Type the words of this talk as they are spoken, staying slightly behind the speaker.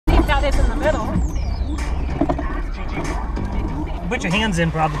spot is in the middle. Put your hands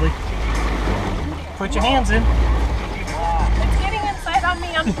in, probably. Put your hands in. It's getting inside on me.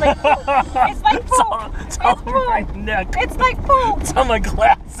 I'm like, it's like poop. It's on my neck. It's like poop. It's on my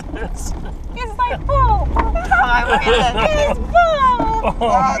glasses. It's like poop. Hi, look at that. It's poop.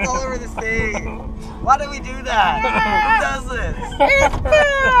 Oh, it's all over the thing. Why do we do that? Who does this? It's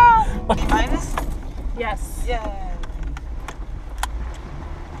poop. B minus? Yes. Yeah.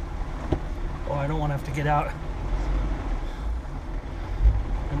 Oh, I don't want to have to get out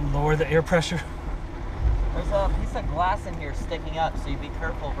and lower the air pressure. There's a piece of glass in here sticking up, so you be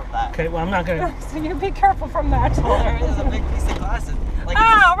careful from that. Okay, well, I'm not gonna. So you be careful from that. Well, there is a big piece of glass. Like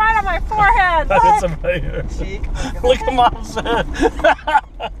Oh, right on my forehead. It's right here. cheek. Look at Mom's head.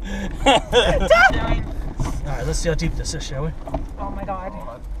 Doing. All right, let's see how deep this is, shall we? Oh my God.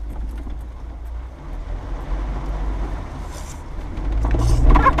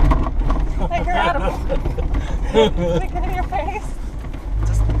 Like you're out of it. Look at your face.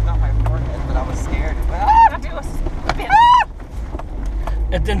 Just not my forehead, but I was scared.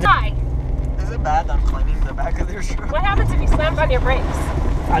 It didn't. Hi. Is it bad that I'm climbing the back of their truck? What happens if you slammed on your brakes?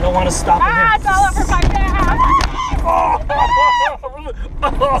 I don't want to stop Ah, it's all over my back. Oh man! It's all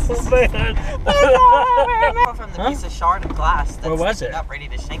over me. From the piece of shard of glass that's Where was sticking it? up, ready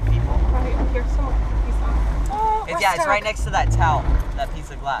to shank people. Right, here's someone. Oh, we're Yeah, it's stuck. right next to that towel, that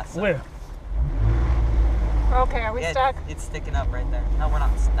piece of glass. Where? Okay, are we Yeah, stuck? it's sticking up right there. No, we're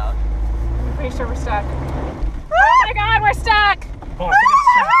not stuck. I'm pretty sure we're stuck. Oh my God, we're stuck! Oh, I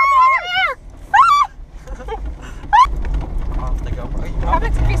Off the GoPro. You How know?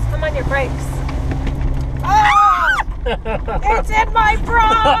 about if you slam on your brakes? Ah! It's in my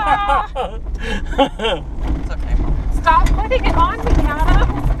bra! It's okay, Mom. Stop putting it on me, Adam.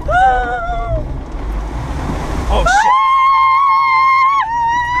 Oh shit!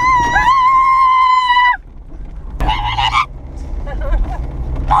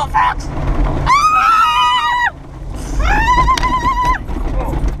 Oh, facts!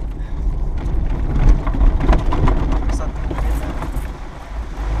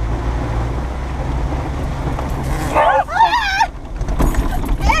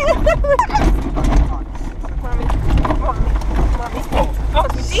 Mommy. Oh,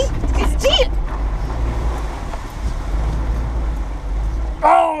 it's deep. It's deep.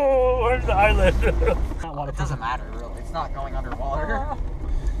 Oh, where's the island? Not It waterproof. doesn't matter, really. It's not going underwater.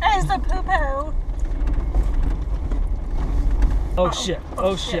 There's the poo-poo. Oh shit!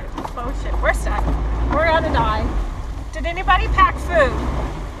 Oh shit! Oh shit, we're stuck. We're gonna die. Did anybody pack food?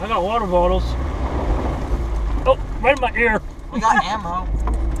 I got water bottles. Oh, right in my ear. We got ammo.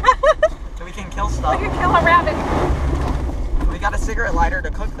 So we can kill We stuff. could kill a rabbit. We got a cigarette lighter to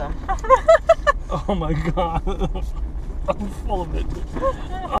cook them. Oh my god. I'm full of it.